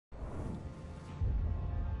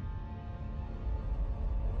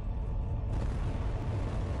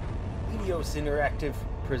Ixios Interactive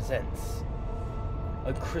presents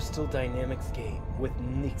a Crystal Dynamics game with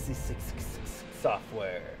Nixie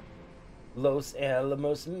software. Los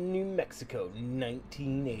Alamos, New Mexico,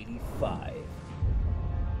 1985.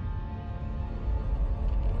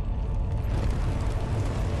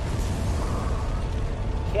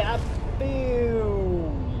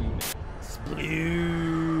 Kaboom!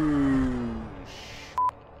 Sploosh!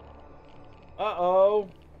 Uh-oh.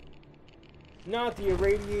 Not the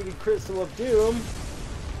irradiated crystal of doom.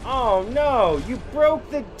 Oh no, you broke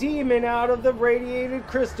the demon out of the radiated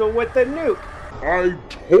crystal with the nuke. I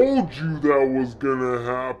told you that was gonna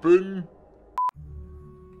happen.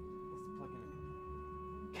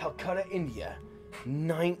 Calcutta, India,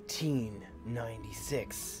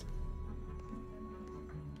 1996.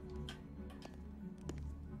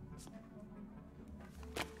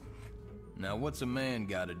 Now what's a man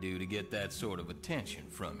gotta do to get that sort of attention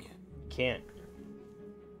from you? Can't.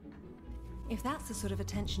 If that's the sort of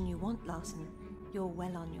attention you want, Larson, you're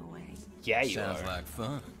well on your way. Yeah, you Sounds are. like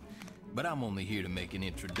fun, but I'm only here to make an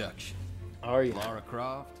introduction. Are you? Lara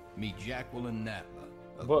Croft, meet Jacqueline Napa.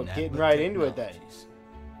 of Well, Napa getting right into it then. Technologies.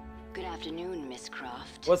 Good afternoon, Miss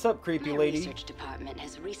Croft. What's up, creepy My lady? research department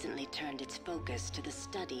has recently turned its focus to the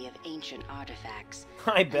study of ancient artifacts.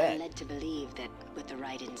 I And I'm bet. led to believe that with the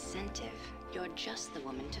right incentive, you're just the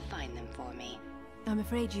woman to find them for me. I'm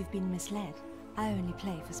afraid you've been misled. I only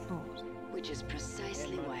play for sport. Which is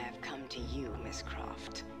precisely why I've come to you, Miss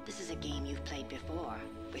Croft. This is a game you've played before,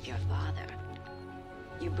 with your father.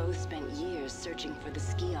 You both spent years searching for the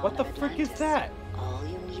ski What the of frick is Atlantis. that? All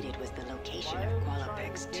you needed was the location of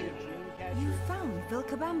Qualipex 2. You found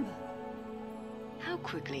Vilcabamba. How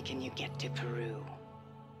quickly can you get to Peru?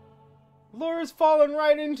 Laura's falling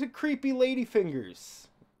right into creepy lady fingers.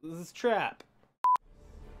 This is trap.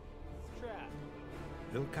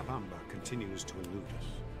 Vilcabamba continues to elude us,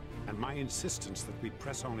 and my insistence that we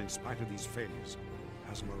press on in spite of these failures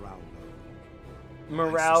has morale low.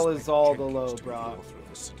 Morale I is suspect all the Jenkins low, to be the bro. author of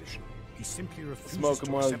this sedition. He simply refuses Smoke him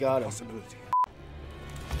to while he accept got the him. possibility.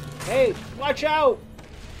 Hey, watch out!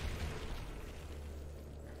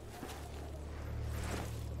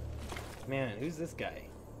 Man, who's this guy?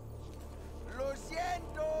 Lo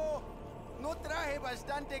siento. No traje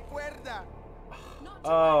bastante cuerda.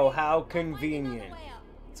 Oh, how convenient.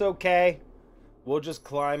 It's okay. We'll just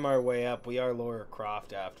climb our way up. We are Lara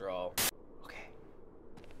Croft after all. Okay.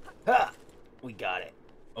 Ha! We got it.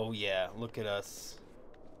 Oh yeah, look at us.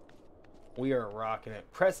 We are rocking it.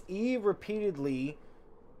 Press E repeatedly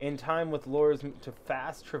in time with Laura's to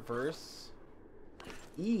fast traverse.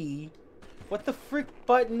 E? What the frick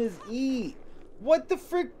button is E? What the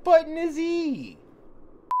frick button is E?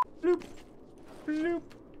 Bloop. Bloop.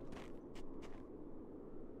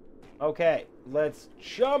 Okay, let's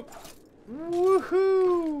jump.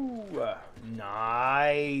 Woohoo!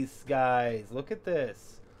 Nice, guys. Look at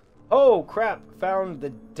this. Oh, crap. Found the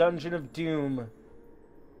Dungeon of Doom.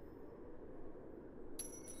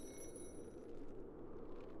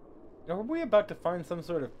 Are we about to find some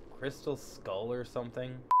sort of crystal skull or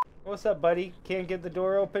something? What's up, buddy? Can't get the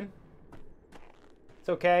door open? It's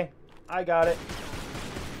okay. I got it.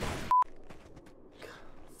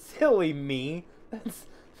 Silly me.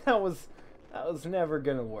 That was never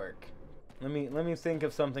gonna work. Let me think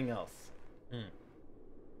of something else.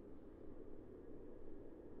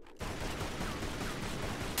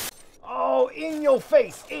 Oh, in your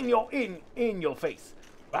face! In your face!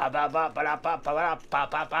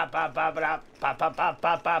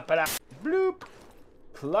 Bloop!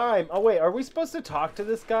 Climb. Oh wait, are we supposed to talk to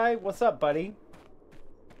this guy? What's up, buddy?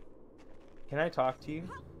 Can I talk to you?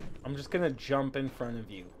 I'm just gonna jump in front of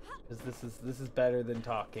you, because this is better than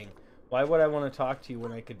talking. Why would I want to talk to you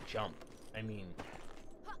when I could jump? I mean,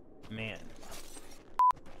 man.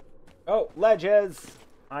 Oh, ledges!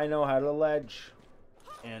 I know how to ledge.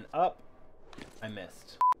 And up. I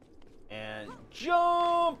missed. And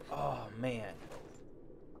jump! Oh, man.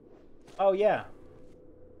 Oh, yeah.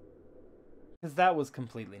 Because that was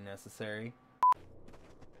completely necessary.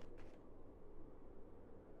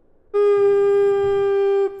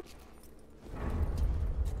 Boop.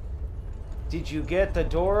 Did you get the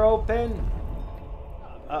door open?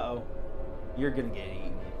 Uh-oh. You're gonna get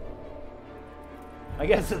eaten. I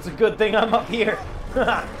guess it's a good thing I'm up here.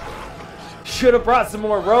 Should have brought some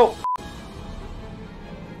more rope.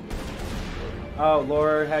 Oh,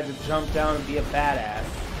 Laura had to jump down and be a badass.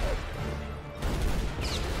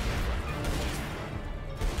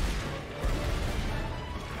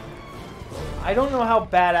 I don't know how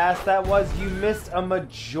badass that was. You missed a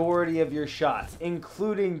majority of your shots,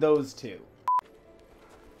 including those two.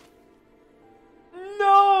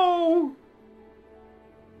 No!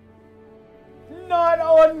 Not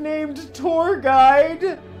unnamed tour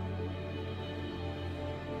guide!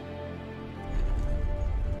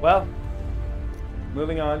 Well,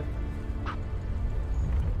 moving on.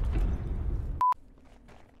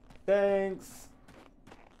 Thanks.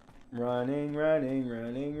 Running, running,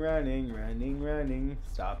 running, running, running, running.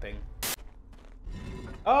 Stopping.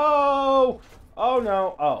 Oh! Oh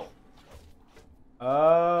no. Oh.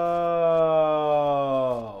 Oh.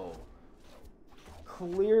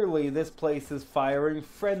 Clearly this place is firing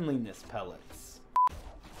friendliness pellets.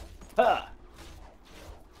 Huh.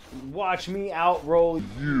 Watch me outroll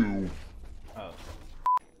You. Oh.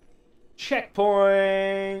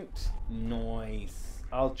 Checkpoint! Nice.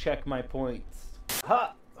 I'll check my points.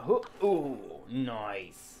 Ha! Ooh,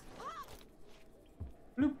 nice.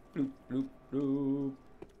 Bloop, bloop, bloop, bloop.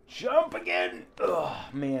 Jump again!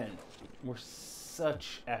 Ugh, man. We're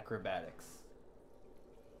such acrobatics.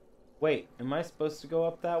 Wait, am I supposed to go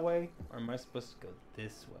up that way? Or am I supposed to go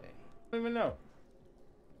this way? I don't even know.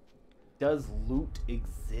 Does loot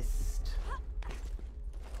exist?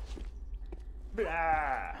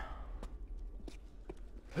 Blah.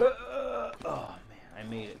 Oh man, I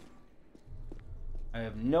made it. I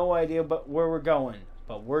have no idea but where we're going,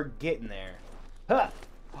 but we're getting there. Huh.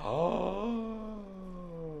 Oh.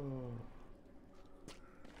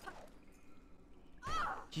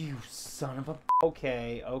 You son of a...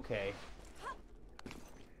 Okay, okay.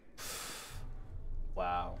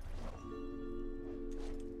 Wow.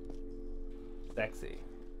 Sexy.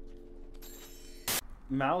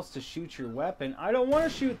 Mouse to shoot your weapon? I don't want to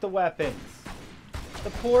shoot the weapons.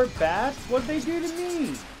 The poor bats? What'd they do to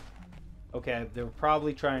me? Okay, they were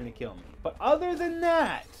probably trying to kill me. But other than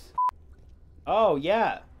that... Oh,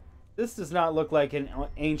 yeah. This does not look like an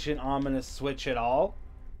ancient ominous switch at all.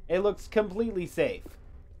 It looks completely safe.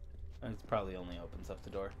 It probably only opens up the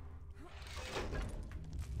door.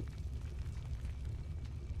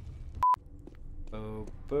 Boop,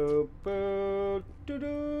 boop, boop, doo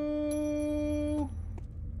doo.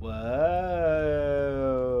 Whoa.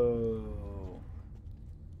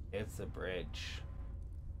 It's a bridge.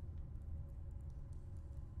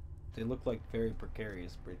 They look like very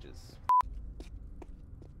precarious bridges.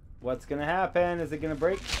 What's gonna happen? Is it gonna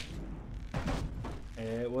break?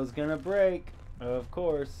 It was gonna break, of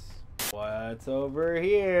course. What's over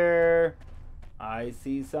here? I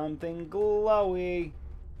see something glowy.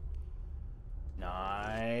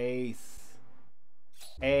 Nice.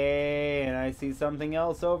 Hey, and I see something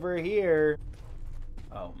else over here.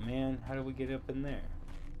 Oh man, how do we get up in there?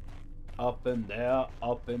 Up in there,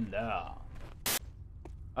 up in there.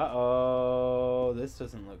 Uh-oh, this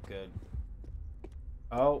doesn't look good.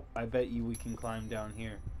 Oh, I bet you we can climb down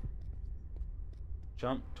here.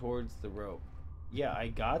 Jump towards the rope. Yeah, I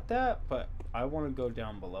got that, but I want to go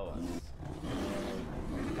down below us.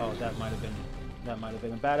 Oh, that might have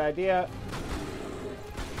been a bad idea.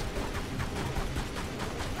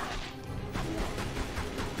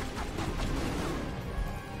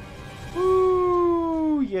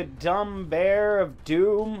 Ooh, you dumb bear of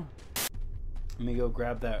doom. Let me go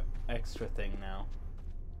grab that extra thing now.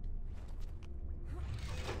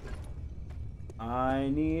 I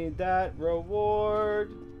need that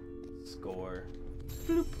reward. Score.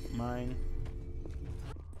 Bloop. Mine.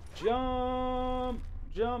 Jump.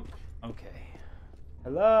 Jump. Okay.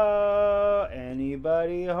 Hello?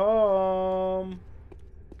 Anybody home?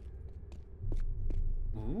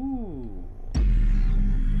 Ooh.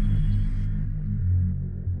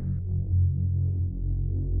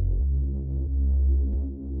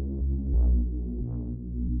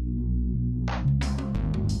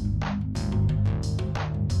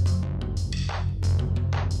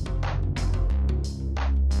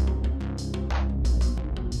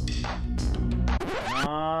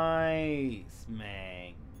 Nice,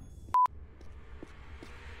 man.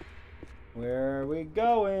 Where are we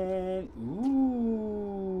going? Ooh.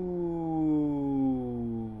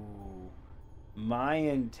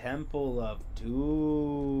 Mayan Temple of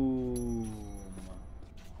Doom.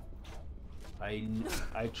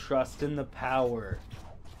 I trust in the power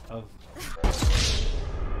of...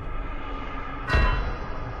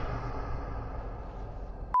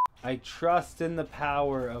 I trust in the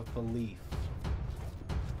power of belief.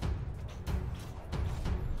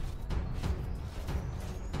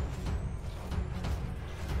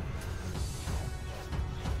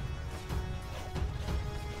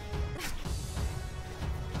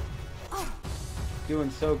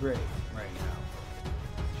 Doing so great right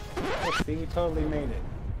now. Look, see, we totally made it.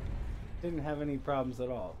 Didn't have any problems at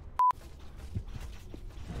all.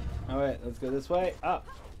 Alright, let's go this way. Up,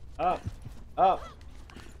 up, up,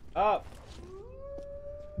 up.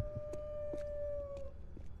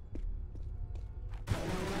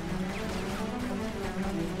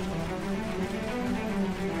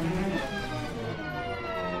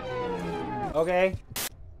 Okay.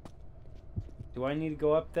 Do I need to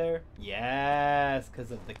go up there? Yes,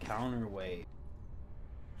 because of the counterweight.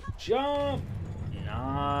 Jump!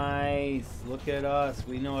 Nice. Look at us.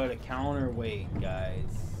 We know how to counterweight, guys.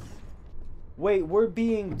 Wait, we're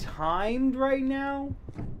being timed right now?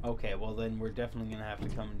 Okay, well then we're definitely going to have to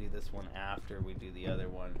come and do this one after we do the other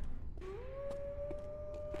one.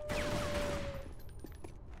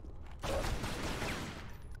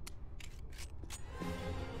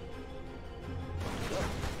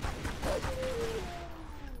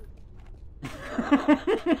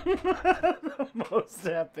 The most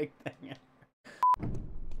epic thing ever.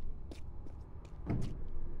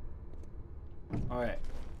 Alright.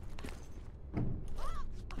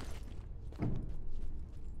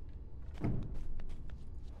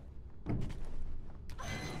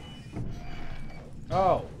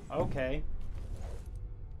 Oh, okay.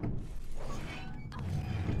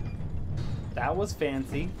 That was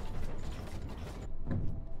fancy.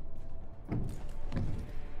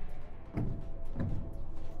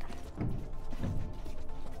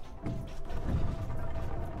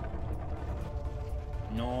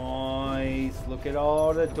 Nice. Look at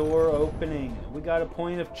all the door opening. We got a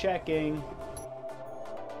point of checking.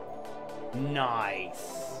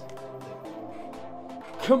 Nice.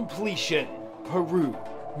 Completion. Peru.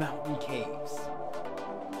 Mountain caves.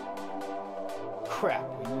 Crap,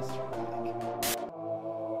 we missed her.